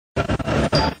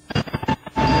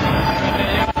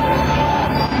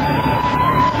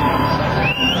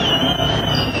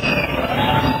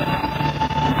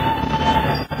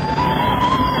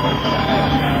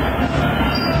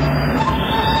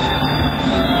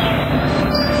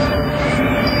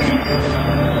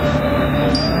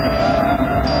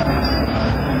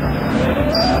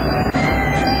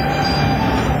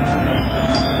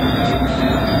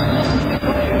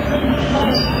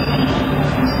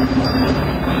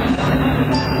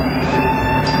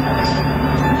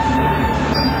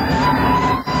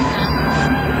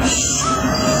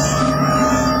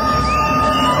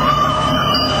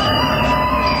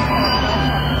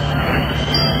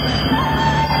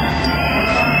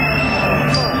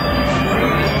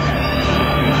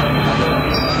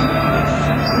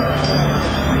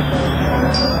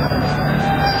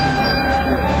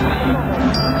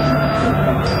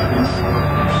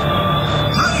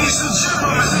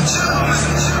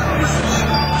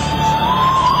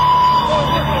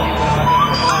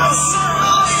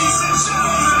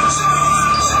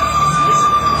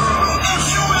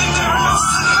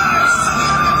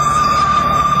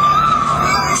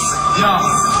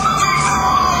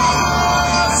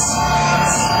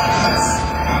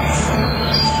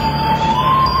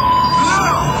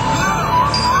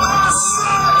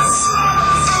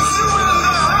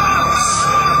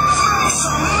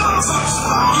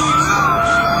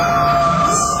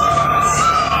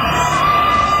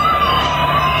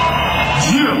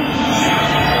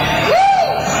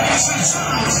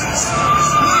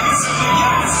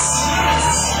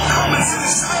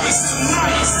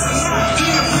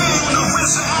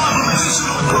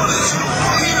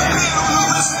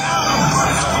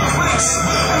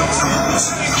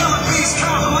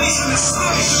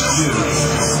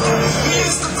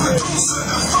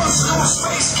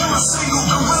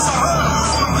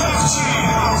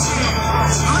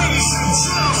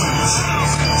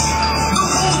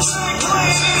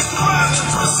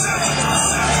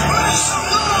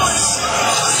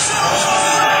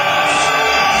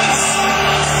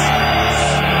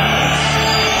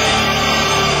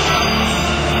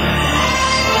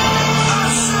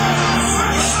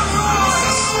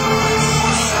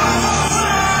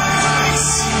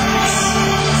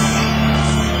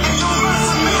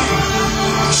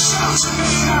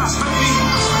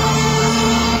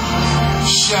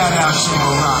Shout out to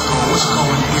Morocco, what's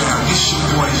going down? This your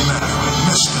boy Matt,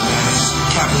 Mr. Lance,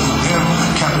 capital M,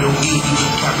 capital E,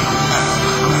 capital F.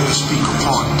 I'm here to speak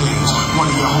upon things. One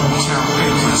of your hometown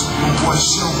favorites, my boy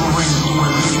Cilvaringz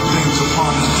doing big things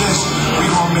upon this. We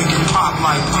gonna make it pop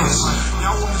like this.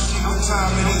 Y'all wanna see what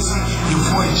time it is? Your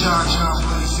boy John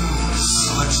plays in this.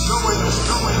 So let's do it, let's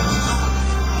do it.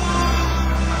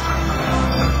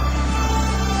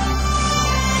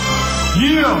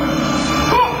 Yeah!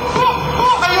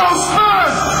 Hey, yo,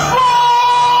 Spurs!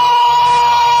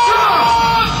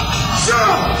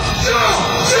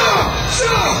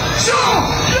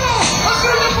 I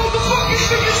feel the motherfucking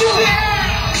fingers in the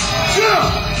air!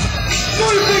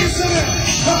 Throw your fingers in there!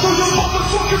 I throw your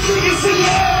motherfucking fingers in the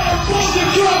air! Pull your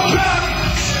gun back!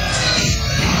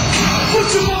 Put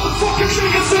your motherfucking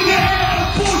fingers in the air!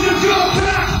 Pull your gun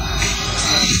back!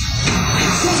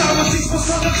 Cause I was equal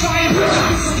to the fire,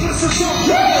 it's a joke.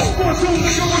 Sports room,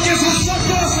 nigga, against my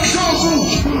suckers and go through.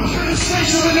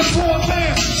 Administration in the fourth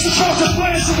man, support the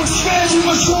plans to expand, we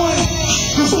must join.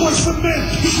 The voice of men,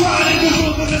 we grind in the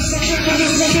wilderness, I'm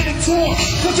feminist, my mentor.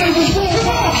 But they were wrong,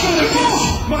 I'm Philippines.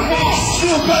 My hands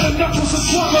still better, knuckles are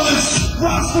struggling.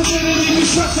 Rise for identity, we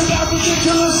stressing out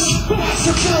ridiculous. Watch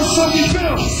the film, so we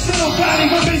build. Still batting,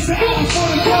 but they say, for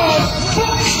the God.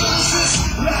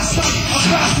 Last night, I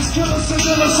passed these killers and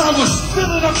killers, I was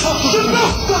feeling uncomfortable.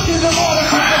 Stuck in the water,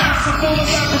 I'm full of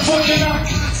that before you knock.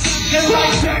 Get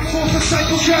right back for the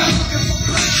cycle gap.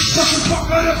 Such a fuck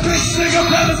out of bitch nigga,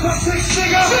 better than 6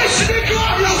 nigga. Bitch nigga,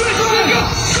 yo, bitch nigga.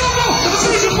 Come on,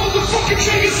 put your motherfucking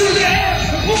fingers in the air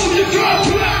and pull your gun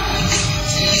back.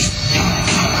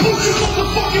 Put your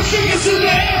motherfucking fingers in the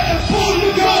air and pull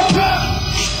your gun back.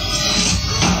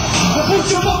 Put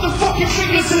your motherfucking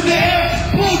fingers in the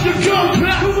air, pull your gun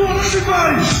back. Come on,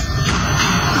 everybody.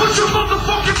 Put your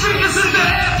motherfucking fingers in the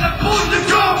air and pull your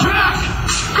gun back.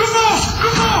 Come on,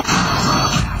 come on.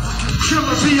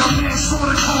 Killer be a man sort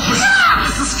of culprit.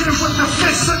 It's the skin with the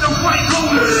fists and the white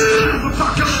rollers.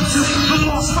 Apocalypse, the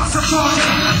lost spots of target.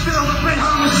 Feel the pain,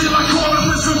 how you feel like calling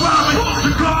with surviving.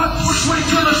 The God was way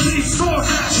killer, see stores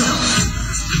at you.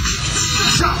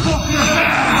 Chop off your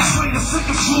head, slay the sick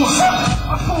of force.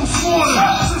 I post mortem,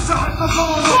 since I hit the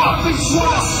bone, I'll be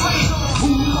sworn. Who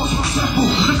lost my temple?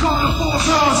 The God of 4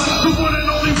 stars, the one and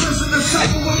only risen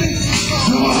disciple of me.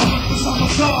 Cause I'm a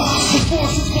God, the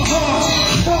force is my heart.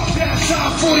 Fuck that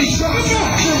time, 40 shots.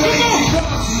 You're ready to go.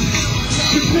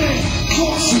 You big,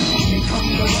 caution. You come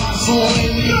to the line, so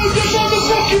in the air. Your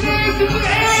motherfucking hands in the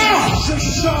air. Shake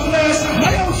your shot last,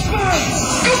 my own spine.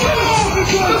 Come on,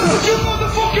 put your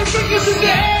motherfucking fingers in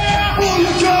the air. Pull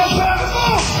your gun back.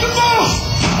 Come on.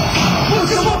 Put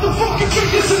your motherfucking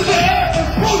fingers in the air and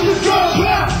pull your gun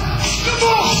back. Come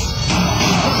on.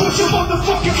 Put your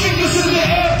motherfucking fingers in the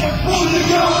air and pull your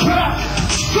gun back.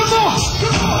 Come on.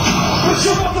 Come on. Put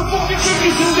your motherfucking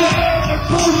fingers in the air and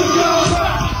pull your gun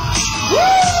back. Woo!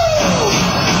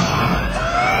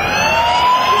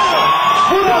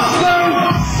 What up, son?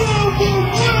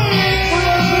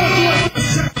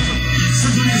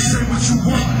 Say what you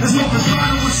want, as long as I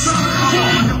know what's up.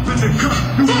 I'm up in the cut,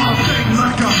 do my thing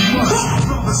like I must.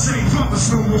 Brothers ain't brothers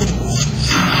no more.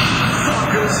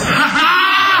 Fuckers. Ha-ha!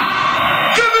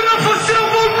 Give it up for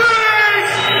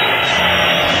Cilvaringz!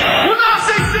 When I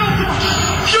say Silver,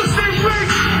 you say Ring.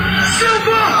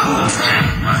 Silver!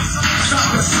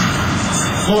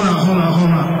 Hold on.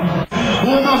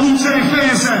 Where all my Wu-Tang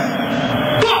fans at?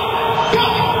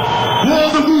 Where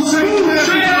all the Wu-Tang fans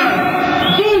at?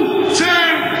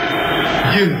 Wu-Tang!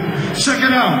 Yeah, check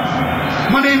it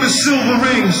out. My name is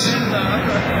Cilvaringz,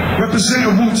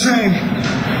 representing Wu-Tang.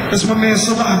 That's my man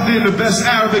Salah, the best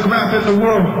Arabic rapper in the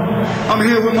world. I'm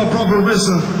here with my brother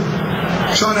RZA,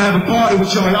 trying to have a party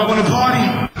with y'all. Y'all want a party?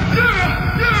 Yeah.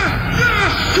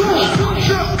 Come on,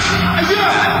 yeah.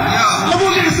 I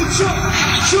want niggas to jump.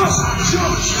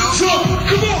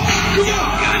 Come on.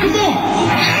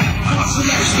 What's the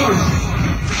next verse?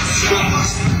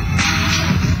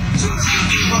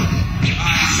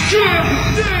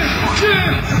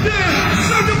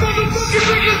 Send the motherfucking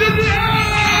fingers in the air!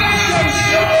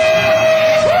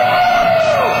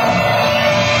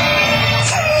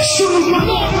 Shoot my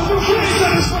lord with the rings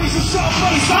and his face is sharp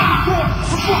face. I'm born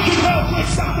for fucking hell,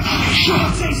 breaks out the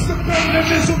should taste the pain and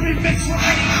misery mixed with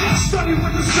hate. Study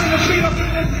with the centipede up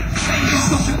in it. It's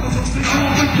the devil of the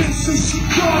all against the sheep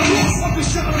guardians. I'll be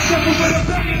shot on devil with a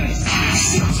banging it.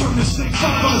 Turn this thing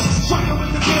follows, striker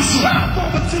with the missile. For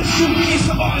the tissue, he's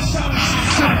the artist out in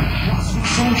watch my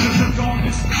soldiers and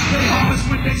garments. They harvest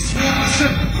when they swarm. I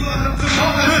said the blood of the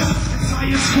martyrs.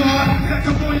 Entire squad, back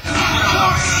up on your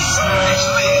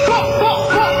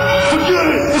forget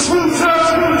it, it's real time.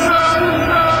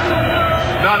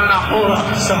 No, hold up,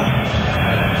 stop.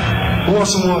 I want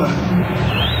some water.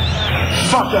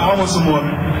 Fuck that, I want some water.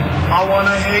 I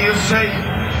wanna hear you say,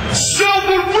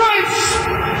 Cilvaringz!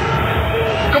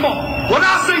 Come on, when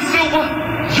I say silver,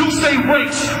 you say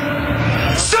race.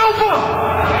 Silver!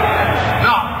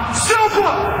 Nah,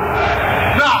 silver!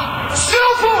 Nah,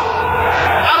 silver!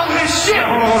 I don't hear shit,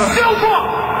 silver!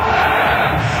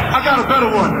 I got a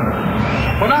better one.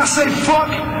 When I say fuck,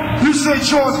 you say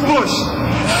George Bush.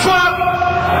 Fuck!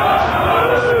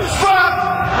 Fuck!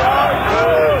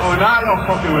 Oh, now y'all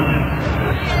fucking with me.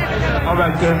 All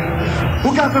right then. Who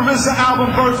got the RZA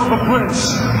album Birth of a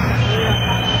Prince?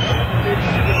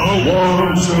 I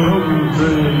want to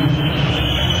be.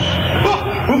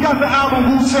 Who got the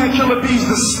album Wu-Tang Killer Bees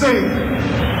The Sting?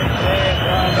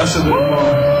 That's a little more.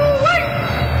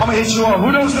 I'm gonna hit you up.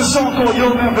 Who knows this song called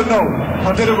You'll Never Know?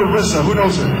 I did it with RZA. Who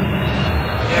knows it?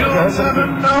 You'll never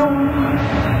know.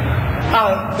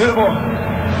 Alright, hit it more.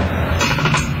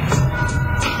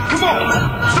 Come on,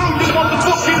 throw your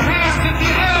motherfucking hands in the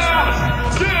air.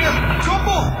 Yeah, come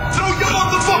on, throw your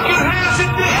motherfucking hands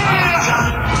in the air.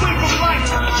 Wave them like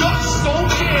just don't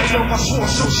care. Yo, my sword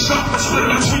so sharp, I split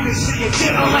between the sea and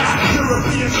get a laugh.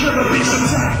 European killer bees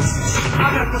attacked.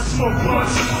 I never smoke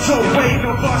blunts, so wait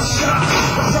no bus shots.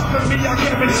 What's up with me, I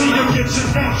guarantee you'll get your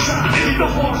neck shot. Need the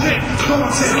haunted,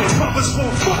 daunting, brothers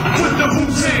won't fuck with the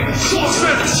Wu-Tang.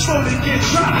 Swordsman, slowly get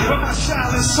dropped. With my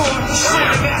challenge sword,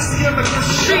 swear nasty immigrant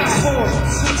shit for.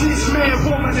 These man,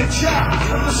 woman, and child,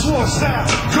 with the sword staff.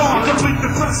 Gone, complete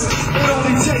the present, it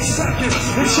only takes seconds.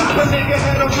 And chop a nigga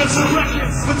head of resurrection.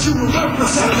 But you will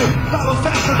represent it, follow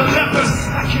faster than lepers.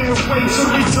 I can't wait to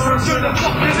return to the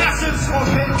fucking essence of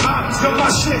hip-hop. Till my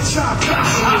shit chopped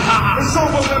out. It's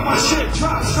over when my shit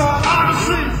drops off.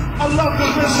 Honestly, I love the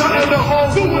RZA and the whole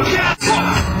fool again.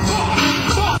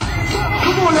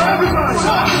 Come on, everybody.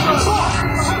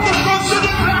 From the front to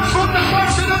the back, from the front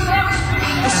to the back.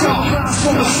 It's all glass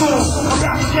from the soul. I'm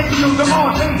about to get you the all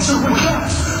danger with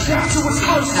death. Got to its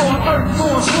first on earth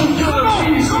force, who killer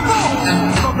bees.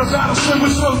 From the battlefield we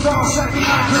slow down, second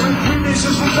accurate. We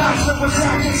nations with backs that was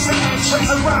acting sad.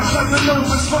 And raps like the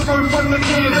nervous, fuck earth from the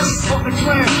theaters. Of the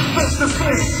clan, fist to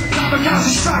fist.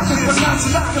 Kamikaze tactics, but not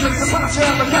documents. About to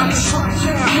have a got to strike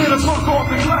down. Here to fuck off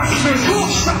the glass fish.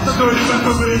 Shot the dirty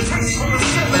referee.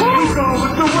 We go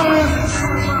with the wind.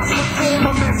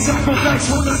 My men tackle nights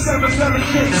with the 7 belly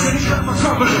kicks. And he got my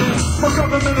covenant. My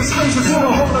government is faces in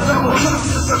a whole of them.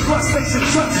 The thrust station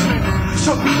judgment.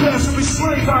 So prepare to be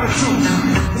slain by the truth.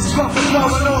 It's rough and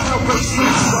low and all hell breaks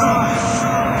loose.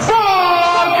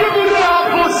 Give it up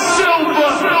for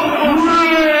Silver!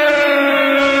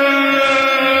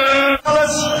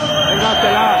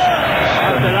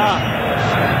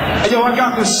 Hey, yo, I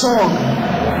got this song.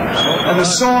 And the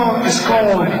song is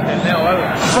called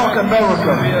Fuck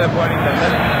America.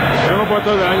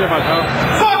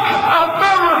 Fuck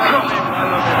America!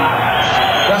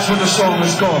 That's what the song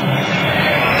is called.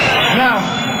 Now,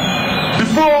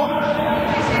 before,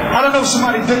 I don't know if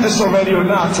somebody did this already or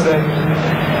not today,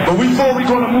 but before we're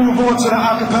going to move on to the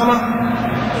acapella,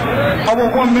 I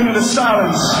want 1 minute of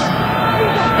silence.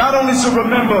 Not only to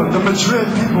remember the Madrid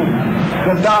people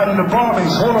that died in the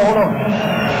bombings, hold on,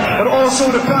 but also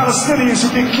the Palestinians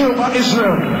who get killed by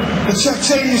Israel, the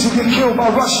Chechenians who get killed by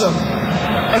Russia,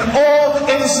 and all the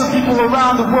innocent people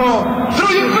around the world.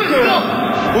 Throw your fist up!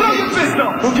 Throw your fist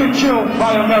up! Who get killed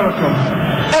by America.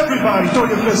 Everybody, throw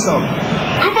your fist up.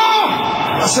 Come on!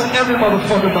 I said every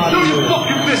motherfucker body. Throw your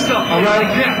fucking fist up. Alright?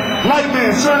 Yeah. Light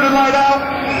man, turn the light out.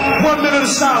 1 minute of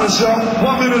silence, y'all.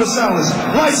 1 minute of silence.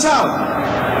 Lights out.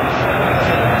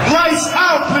 Lights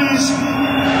out, please.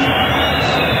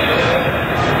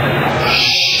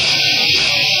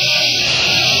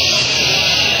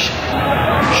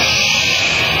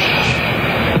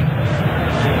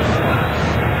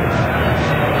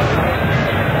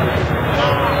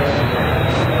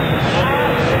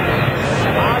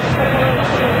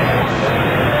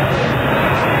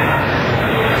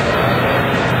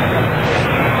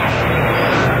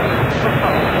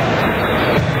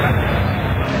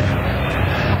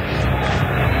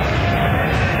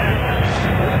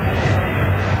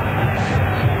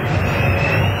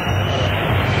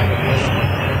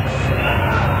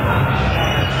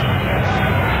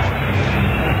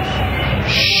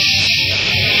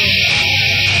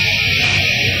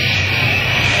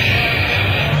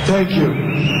 Thank you.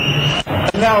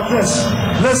 And now this.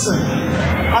 Listen,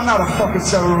 I'm not a fucking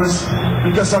terrorist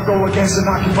because I go against an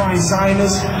occupying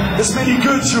Zionist. There's many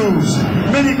good Jews,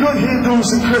 many good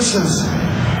Hindus and Christians.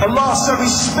 Allah said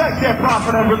respect their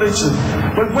prophet and religion.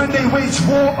 But when they wage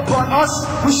war upon us,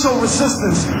 we show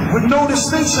resistance with no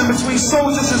distinction between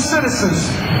soldiers and citizens.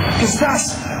 Because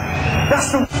that's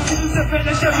the